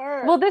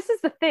work. Well, this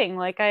is the thing.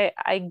 Like,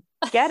 I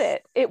get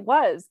it. It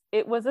was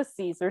a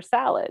Caesar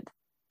salad.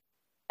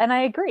 And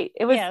I agree.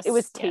 It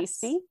was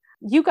tasty.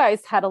 You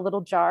guys had a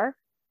little jar.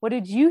 What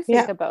did you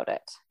think about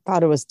it?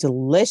 Thought it was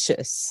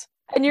delicious.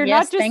 And you're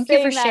not just saying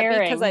that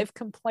because I've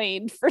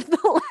complained for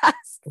the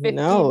last 15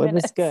 No, it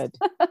minutes. was good.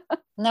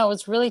 No, it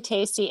was really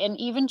tasty. And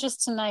even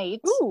just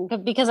tonight,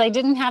 because I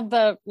didn't have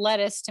the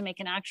lettuce to make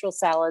an actual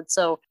salad.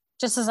 So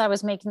just as I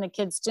was making the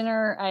kids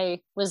dinner,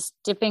 I was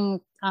dipping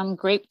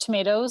grape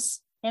tomatoes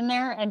in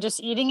there and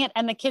just eating it.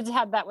 And the kids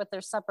had that with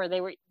their supper.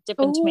 They were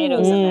dipping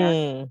tomatoes in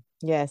there.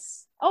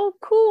 Yes. Oh,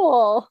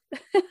 cool.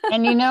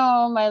 And you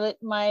know,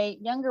 my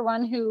younger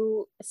one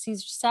who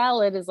Caesar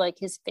salad is like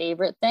his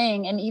favorite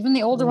thing. And even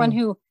the older one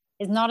who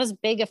is not as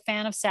big a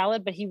fan of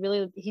salad, but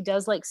he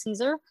does like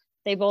Caesar.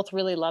 They both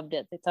really loved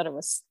it. They thought it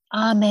was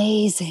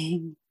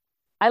amazing.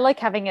 I like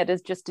having it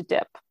as just a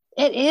dip.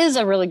 It is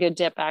a really good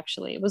dip,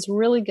 actually. It was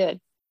really good.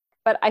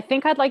 But I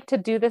think I'd like to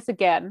do this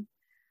again.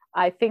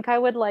 I think I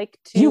would like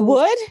to. You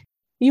would?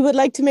 You would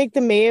like to make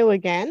the mayo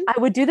again? I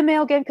would do the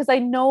mayo again because I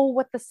know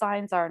what the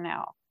signs are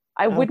now.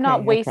 I would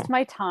not waste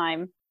my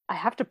time. I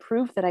have to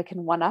prove that I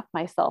can one up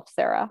myself,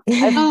 Sarah.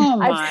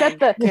 I've set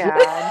the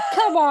God.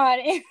 Come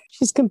on.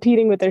 She's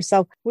competing with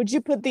herself. Would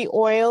you put the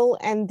oil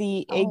and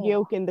the egg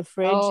yolk in the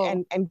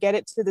fridge and get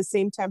it to the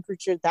same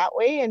temperature that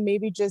way? And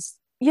maybe just,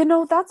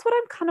 that's what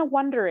I'm kind of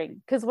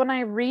wondering. Because when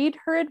I read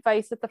her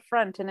advice at the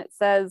front and it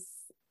says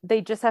they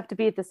just have to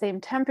be at the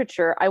same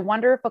temperature, I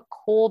wonder if a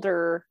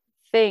colder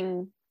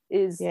thing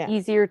is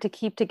easier to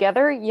keep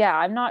together. Yeah,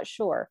 I'm not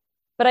sure.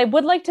 But I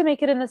would like to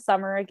make it in the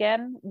summer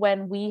again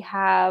when we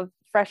have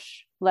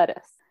fresh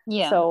lettuce.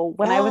 Yeah. So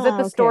when I was at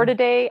the store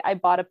today, I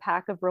bought a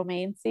pack of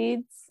romaine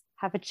seeds,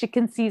 have a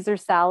chicken Caesar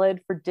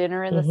salad for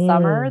dinner in the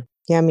summer.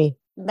 Yummy.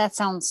 That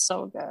sounds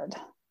so good.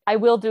 I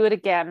will do it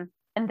again.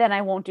 And then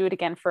I won't do it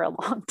again for a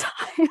long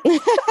time.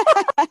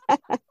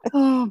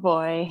 Oh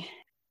boy.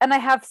 And I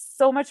have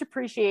so much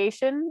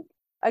appreciation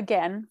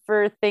again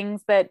for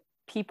things that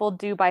people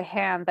do by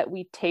hand that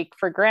we take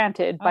for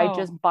granted by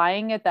just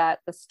buying it at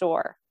the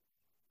store.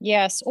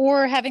 Yes.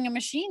 Or having a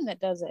machine that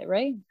does it,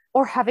 right?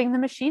 Or having the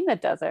machine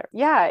that does it.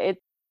 Yeah.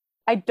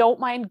 I don't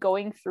mind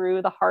going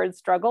through the hard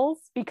struggles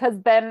because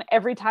then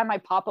every time I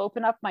pop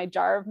open up my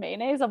jar of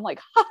mayonnaise, I'm like,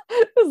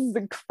 this is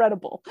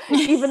incredible.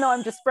 Even though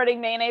I'm just spreading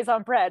mayonnaise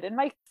on bread and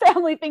my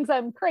family thinks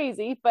I'm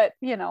crazy, but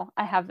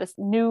I have this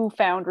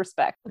newfound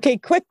respect. Okay.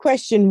 Quick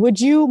question.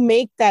 Would you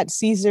make that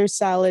Caesar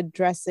salad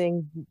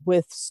dressing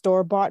with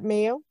store-bought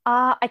mayo?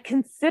 I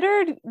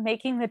considered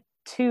making the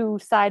two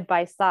side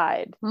by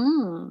side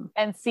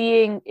and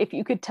seeing if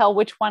you could tell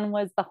which one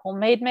was the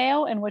homemade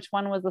mayo and which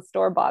one was the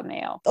store-bought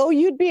mayo. Oh,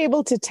 you'd be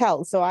able to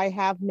tell. So I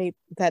have made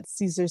that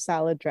Caesar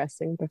salad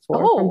dressing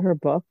before from her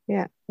book.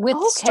 Yeah. With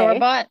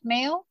store-bought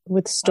mayo?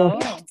 With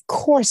of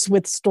course,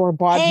 with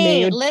store-bought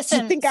mayo.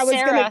 Listen, you think I was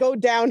going to go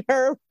down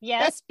her?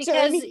 Yes,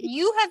 because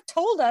you have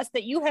told us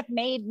that you have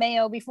made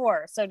mayo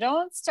before. So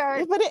don't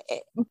start. But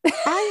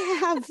I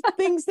have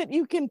things that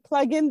you can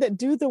plug in that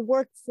do the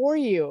work for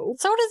you.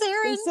 So does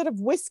Erin. Instead of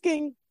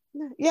whisking.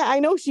 Yeah,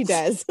 I know she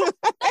does.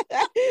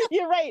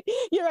 You're right.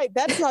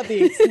 That's not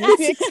the excuse.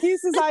 The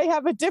excuse is I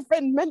have a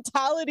different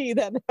mentality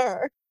than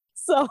her.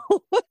 So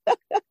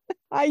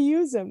I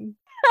use them.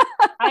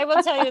 I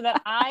will tell you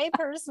that I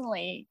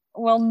personally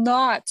will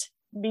not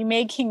be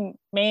making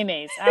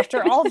mayonnaise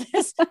after all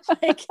this.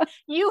 Like,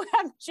 you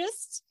have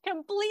just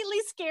completely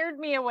scared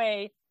me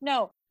away.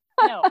 No.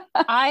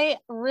 I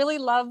really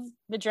love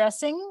the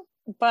dressing,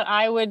 but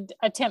I would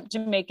attempt to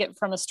make it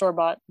from a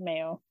store-bought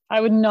mayo. I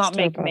would not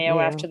make mayo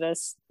after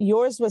this.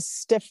 Yours was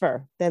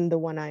stiffer than the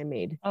one I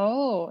made.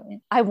 Oh.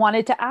 I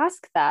wanted to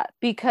ask that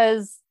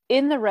because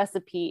in the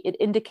recipe, it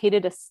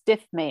indicated a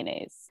stiff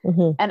mayonnaise.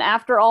 Mm-hmm. And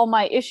after all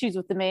my issues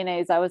with the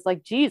mayonnaise, I was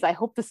like, geez, I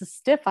hope this is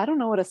stiff. I don't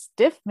know what a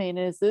stiff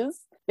mayonnaise is.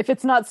 If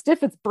it's not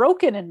stiff, it's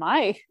broken in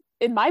my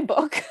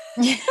book.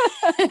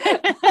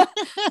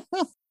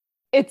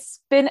 It's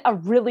been a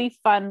really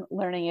fun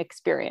learning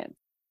experience.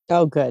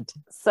 Oh, good.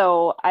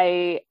 So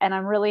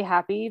I'm really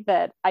happy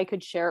that I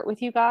could share it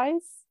with you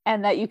guys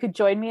and that you could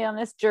join me on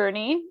this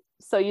journey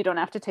so you don't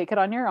have to take it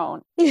on your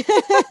own.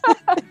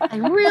 I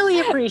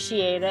really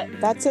appreciate it.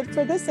 That's it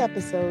for this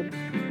episode.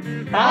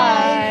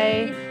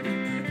 Bye.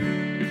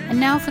 And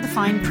now for the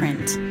fine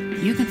print.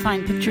 You can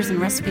find pictures and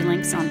recipe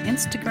links on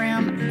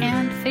Instagram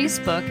and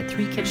Facebook at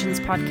Three Kitchens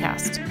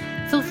Podcast.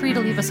 Feel free to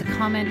leave us a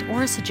comment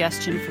or a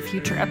suggestion for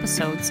future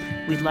episodes.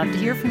 We'd love to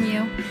hear from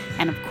you.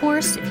 And of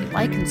course, if you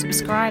like and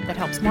subscribe, that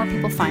helps more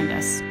people find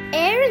us.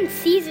 Aaron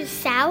Caesar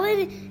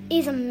salad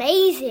is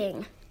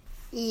amazing.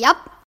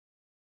 Yup.